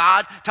 thanks,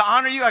 God. To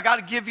honor you, I got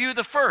to give you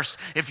the first.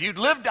 If you'd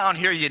lived down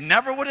here, you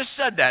never would have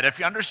said that. If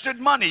you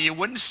understood money, you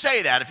wouldn't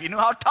say that. If you knew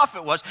how tough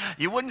it was,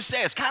 you wouldn't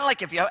say it. It's kind of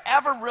like if you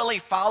ever really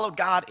followed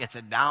God, it's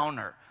a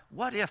downer.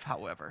 What if,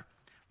 however,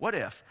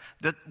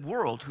 the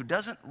world who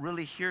doesn't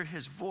really hear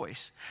his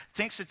voice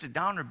thinks it's a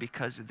downer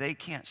because they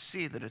can't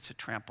see that it's a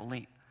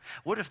trampoline?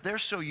 What if they're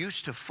so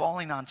used to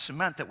falling on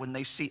cement that when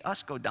they see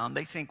us go down,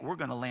 they think we're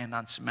going to land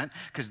on cement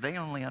because they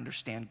only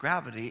understand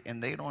gravity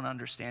and they don't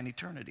understand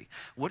eternity?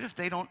 What if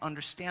they don't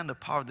understand the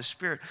power of the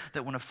Spirit,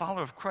 that when a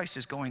follower of Christ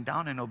is going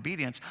down in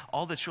obedience,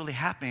 all that's really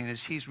happening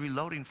is he's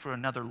reloading for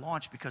another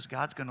launch because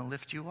God's going to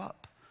lift you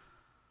up?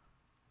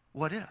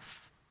 What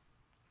if?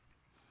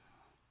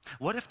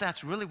 What if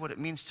that's really what it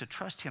means to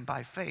trust him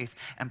by faith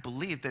and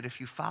believe that if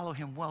you follow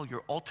him well,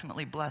 you're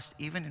ultimately blessed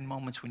even in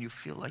moments when you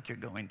feel like you're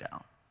going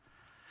down?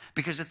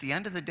 Because at the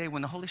end of the day,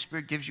 when the Holy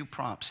Spirit gives you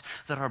prompts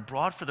that are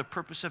broad for the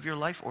purpose of your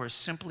life or as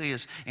simply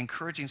as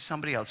encouraging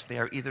somebody else, they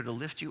are either to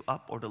lift you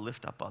up or to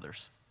lift up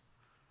others.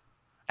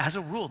 As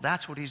a rule,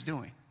 that's what he's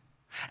doing.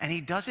 And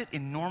he does it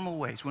in normal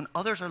ways. When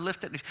others are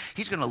lifted,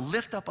 he's going to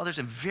lift up others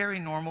in very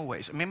normal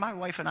ways. I mean, my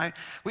wife and I,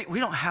 we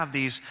don't have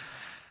these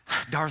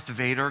Darth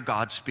Vader,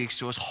 God speaks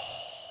to us,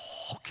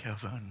 oh,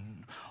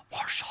 Kevin,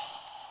 Marshall,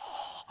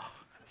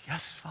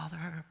 yes, Father.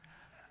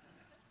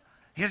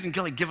 He doesn't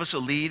really give us a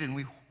lead and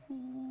we,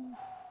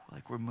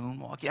 like we're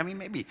moonwalking. I mean,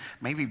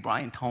 maybe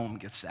Brian Tome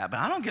gets that, but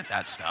I don't get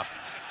that stuff.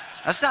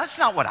 That's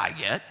not what I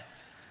get.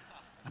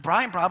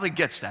 Brian probably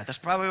gets that. That's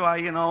probably why,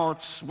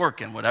 it's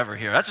working, whatever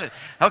here. That's it.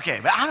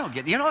 Okay, but I don't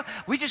get it.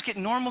 We just get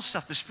normal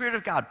stuff. The Spirit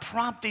of God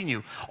prompting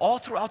you all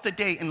throughout the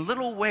day in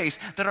little ways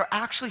that are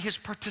actually his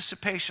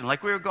participation.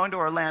 Like we were going to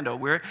Orlando.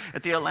 We were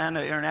at the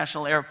Atlanta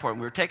International Airport.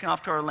 And we were taking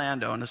off to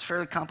Orlando, and it's a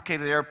fairly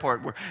complicated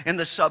airport. We're in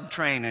the sub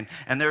train,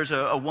 and there's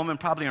a woman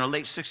probably in her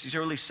late 60s,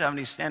 early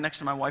 70s, standing next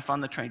to my wife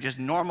on the train, just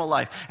normal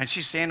life. And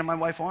she's saying to my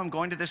wife, oh, I'm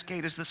going to this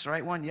gate. Is this the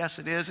right one? Yes,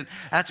 it is. And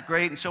that's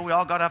great. And so we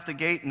all got off the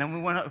gate, and then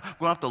we went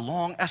up the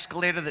long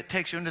escalator that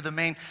takes you into the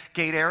main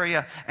gate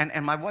area,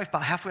 and my wife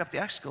about halfway up the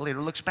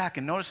escalator looks back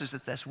and notices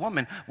that this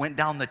woman went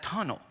down the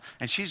tunnel,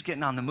 and she's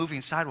getting on the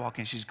moving sidewalk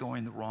and she's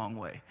going the wrong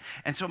way.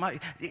 And so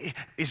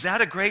is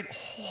that a great,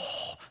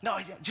 no,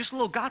 just a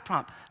little God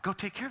prompt, go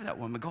take care of that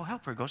woman, go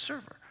help her, go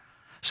serve her.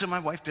 So my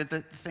wife did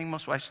the thing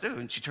most wives do,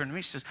 and she turned to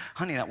me, she says,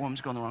 honey, that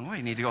woman's going the wrong way,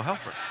 you need to go help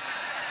her.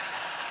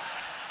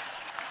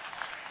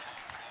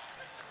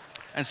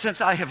 And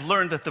since I have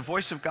learned that the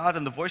voice of God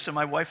and the voice of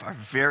my wife are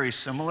very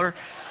similar,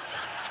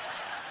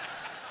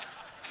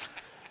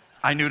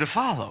 I knew to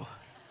follow.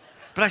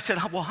 But I said,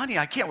 well, honey,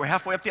 I can't. We're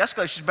halfway up the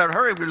escalator. She said, better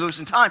hurry. We're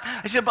losing time.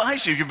 I said, but honey,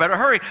 she said, you better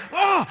hurry.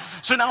 Oh!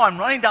 So now I'm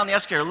running down the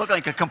escalator, looking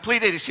like a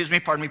complete idiot. Excuse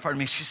me, pardon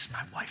me. She's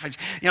my wife.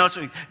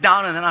 So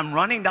down, and then I'm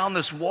running down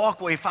this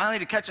walkway finally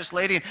to catch this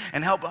lady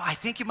and help. I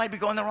think you might be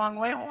going the wrong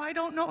way. Oh, I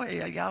don't know.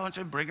 Yeah, I want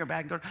to bring her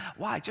back and go.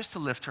 Why? Just to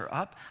lift her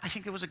up. I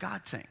think it was a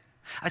God thing.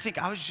 I think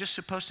I was just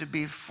supposed to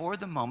be, for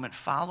the moment,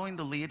 following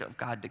the lead of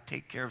God to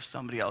take care of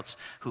somebody else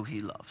who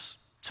he loves.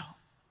 So,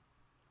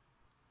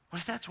 what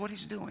if that's what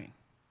he's doing?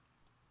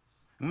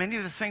 Many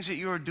of the things that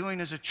you are doing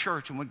as a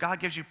church, and when God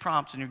gives you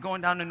prompts, and you're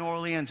going down to New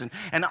Orleans,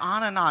 and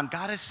on,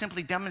 God is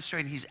simply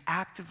demonstrating he's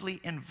actively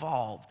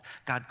involved.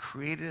 God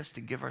created us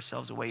to give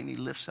ourselves away, and he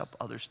lifts up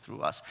others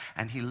through us,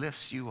 and he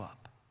lifts you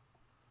up.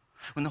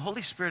 When the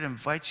Holy Spirit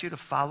invites you to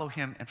follow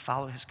him and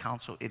follow his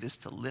counsel, it is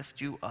to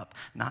lift you up,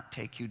 not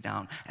take you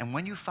down. And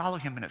when you follow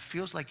him and it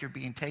feels like you're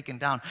being taken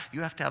down,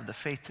 you have to have the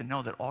faith to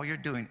know that all you're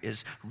doing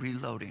is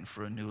reloading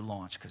for a new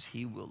launch, because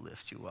he will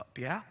lift you up,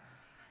 yeah?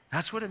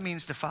 That's what it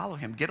means to follow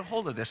him. Get a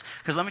hold of this,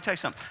 because let me tell you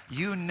something.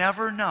 You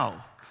never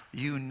know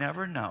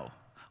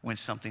when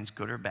something's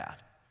good or bad.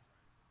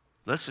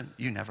 Listen,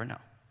 you never know.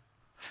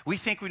 We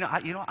think we know.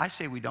 I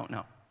say we don't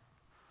know.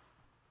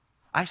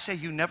 I say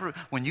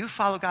when you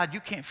follow God,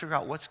 you can't figure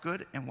out what's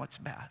good and what's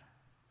bad.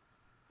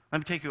 Let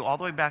me take you all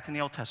the way back in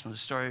the Old Testament, the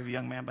story of a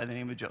young man by the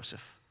name of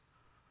Joseph.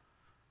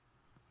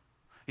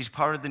 He's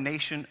part of the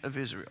nation of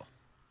Israel.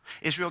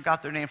 Israel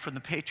got their name from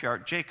the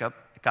patriarch Jacob.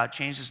 God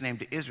changed his name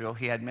to Israel.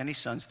 He had many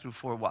sons through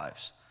 4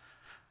 wives.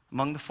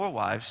 Among the 4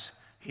 wives,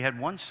 he had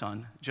one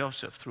son,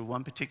 Joseph, through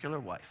one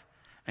particular wife.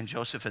 And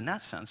Joseph, in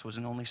that sense, was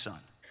an only son.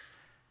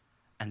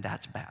 And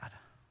that's bad.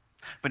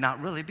 But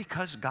not really,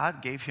 because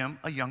God gave him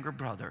a younger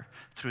brother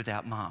through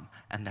that mom,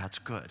 and that's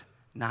good.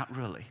 Not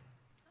really.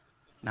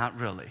 Not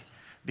really.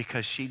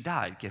 Because she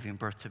died giving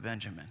birth to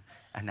Benjamin,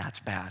 and that's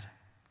bad.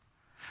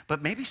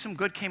 But maybe some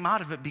good came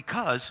out of it,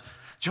 because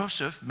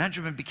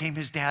Benjamin became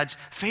his dad's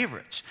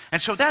favorites. And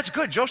so that's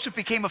good. Joseph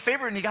became a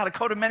favorite, and he got a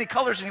coat of many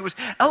colors, and he was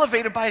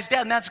elevated by his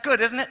dad, and that's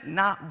good, isn't it?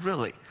 Not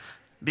really.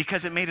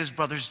 Because it made his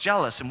brothers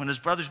jealous, and when his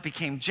brothers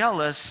became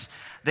jealous,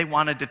 they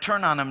wanted to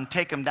turn on him,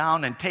 take him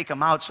down, and take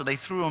him out, so they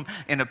threw him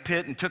in a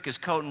pit and took his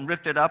coat and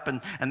ripped it up,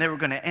 and they were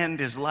going to end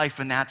his life,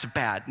 and that's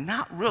bad.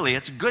 Not really.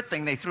 It's a good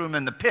thing they threw him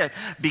in the pit,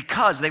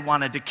 because they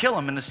wanted to kill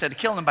him, and instead of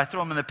killing him by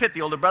throwing him in the pit,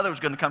 the older brother was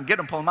going to come get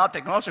him, pull him out,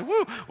 take him out, say,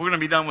 woo, we're going to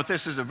be done with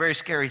this. This is a very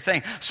scary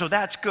thing. So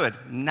that's good.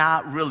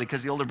 Not really,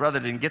 because the older brother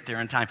didn't get there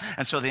in time,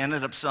 and so they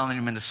ended up selling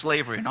him into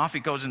slavery, and off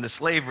he goes into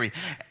slavery,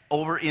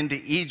 over into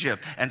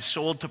Egypt, and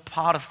sold to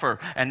Potiphar,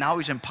 and now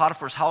he's in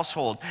Potiphar's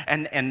household,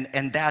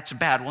 and that's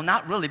bad. Well,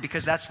 not really,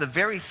 because that's the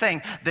very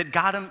thing that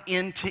got him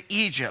into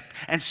Egypt.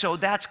 And so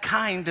that's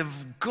kind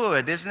of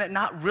good, isn't it?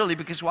 Not really,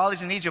 because while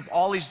he's in Egypt,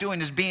 all he's doing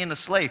is being a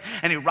slave.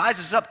 And he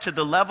rises up to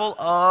the level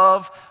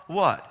of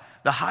what?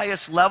 the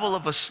highest level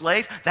of a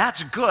slave,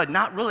 that's good.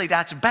 Not really,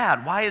 that's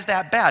bad. Why is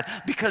that bad?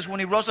 Because when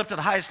he rose up to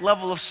the highest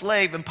level of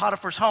slave in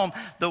Potiphar's home,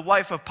 the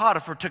wife of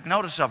Potiphar took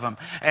notice of him.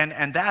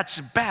 And that's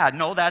bad.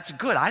 No, that's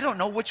good. I don't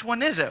know which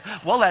one is it.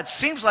 Well, that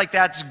seems like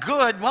that's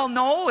good. Well,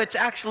 no, it's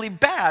actually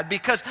bad,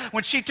 because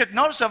when she took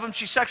notice of him,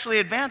 she sexually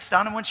advanced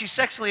on him. When she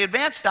sexually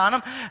advanced on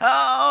him,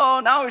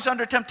 oh, now he's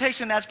under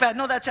temptation. That's bad.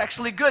 No, that's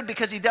actually good,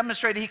 because he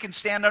demonstrated he can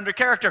stand under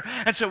character.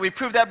 And so we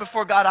proved that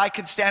before God, I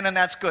can stand, and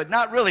that's good.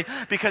 Not really,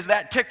 because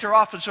that ticked her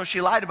off, and so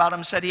she lied about him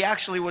and said he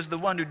actually was the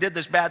one who did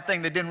this bad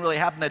thing that didn't really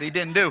happen, that he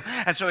didn't do,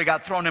 and so he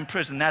got thrown in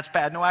prison. That's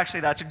bad. No,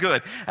 actually, that's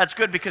good. That's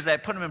good, because they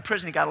put him in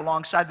prison. He got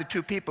alongside the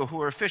two people who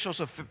were officials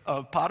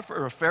of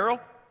Potiphar, or Pharaoh.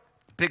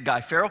 Big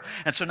guy, Pharaoh.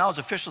 And so now as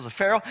officials of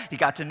Pharaoh, he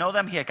got to know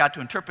them. He had got to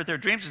interpret their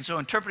dreams. And so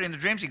interpreting the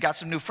dreams, he got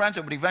some new friends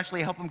that would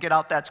eventually help him get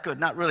out. That's good.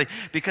 Not really,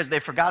 because they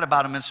forgot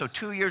about him. And so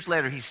 2 years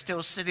later, he's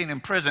still sitting in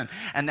prison,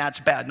 and that's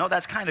bad. No,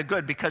 that's kind of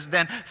good, because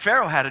then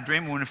Pharaoh had a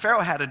dream. When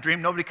Pharaoh had a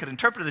dream, nobody could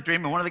interpret the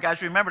dream. And one of the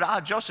guys remembered,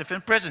 Joseph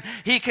in prison.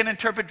 He can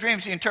interpret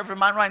dreams. He interpreted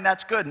mine right.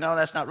 That's good. No,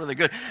 that's not really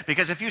good,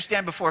 because if you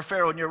stand before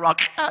Pharaoh and you're wrong,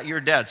 you're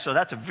dead. So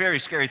that's a very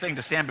scary thing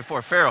to stand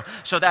before Pharaoh.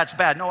 So that's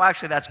bad. No,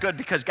 actually, that's good,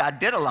 because God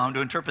did allow him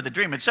to interpret the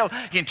dream. And so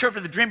he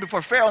interpreted the dream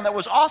before Pharaoh, and that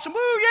was awesome. Woo,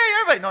 yay,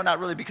 everybody. No, not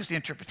really, because the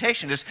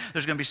interpretation is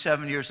there's going to be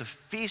 7 years of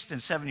feast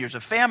and 7 years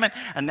of famine,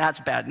 and that's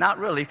bad. Not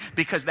really,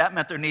 because that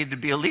meant there needed to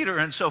be a leader,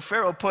 and so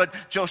Pharaoh put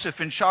Joseph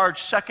in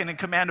charge, second in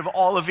command of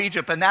all of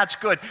Egypt, and that's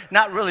good.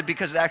 Not really,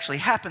 because it actually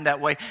happened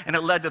that way, and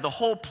it led to the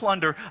whole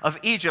plunder of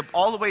Egypt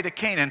all the way to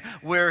Canaan,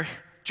 where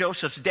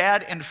Joseph's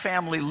dad and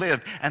family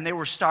lived, and they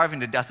were starving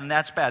to death, and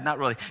that's bad. Not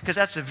really, because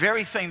that's the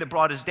very thing that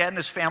brought his dad and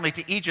his family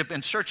to Egypt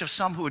in search of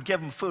some who would give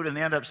them food, and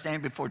they ended up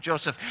staying before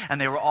Joseph, and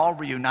they were all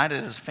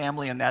reunited as a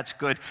family, and that's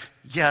good.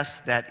 Yes,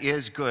 that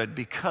is good,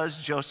 because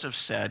Joseph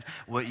said,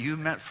 what you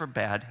meant for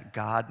bad,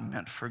 God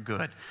meant for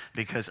good,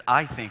 because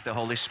I think the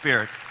Holy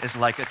Spirit is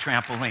like a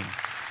trampoline.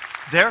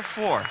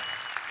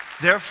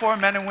 Therefore,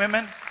 men and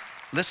women,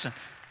 listen,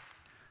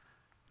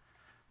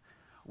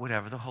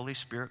 whatever the Holy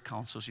Spirit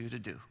counsels you to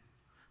do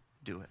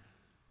it.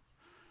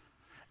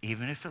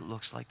 Even if it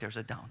looks like there's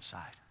a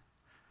downside,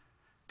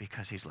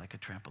 because he's like a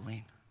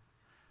trampoline,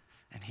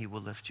 and he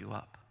will lift you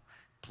up.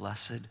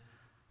 Blessed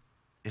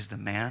is the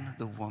man,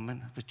 the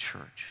woman, the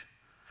church,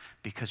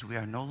 because we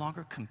are no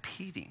longer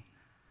competing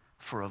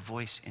for a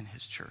voice in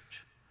his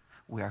church.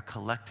 We are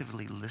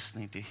collectively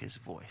listening to his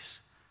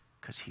voice,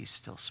 because he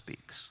still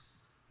speaks.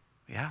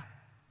 Yeah?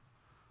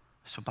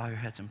 So bow your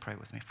heads and pray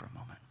with me for a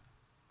moment.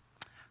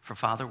 For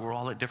Father, we're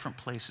all at different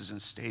places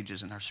and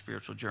stages in our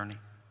spiritual journey.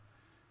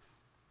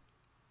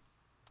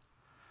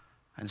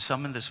 And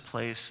some in this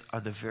place are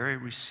the very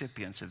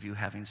recipients of you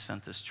having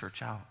sent this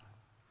church out.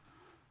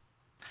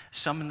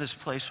 Some in this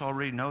place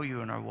already know you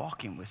and are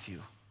walking with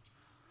you.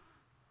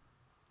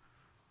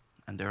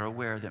 And they're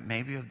aware that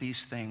maybe of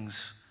these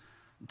things,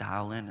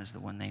 dial in is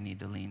the one they need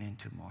to lean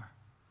into more.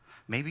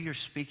 Maybe you're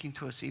speaking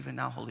to us even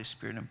now, Holy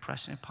Spirit,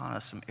 impressing upon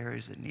us some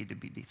areas that need to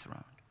be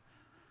dethroned.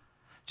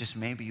 Just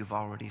maybe you've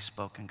already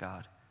spoken,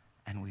 God,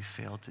 and we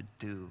failed to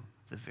do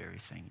the very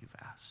thing you've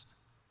asked.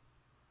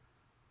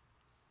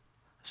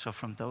 So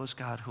from those,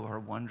 God, who are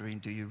wondering,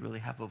 do you really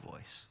have a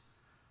voice?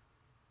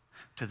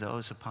 To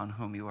those upon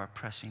whom you are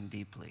pressing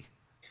deeply,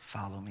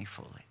 follow me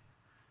fully.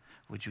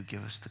 Would you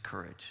give us the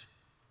courage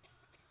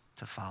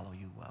to follow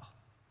you well,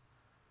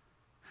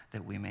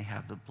 that we may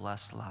have the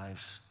blessed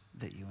lives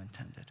that you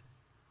intended?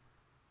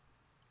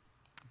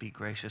 Be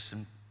gracious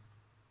and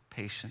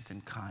patient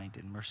and kind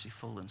and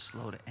merciful and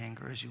slow to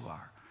anger as you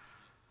are,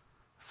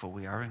 for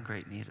we are in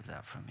great need of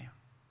that from you.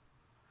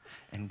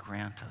 And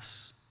grant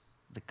us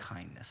the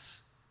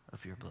kindness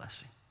of your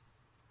blessing.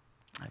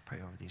 I pray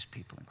over these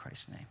people in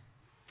Christ's name.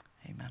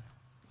 Amen.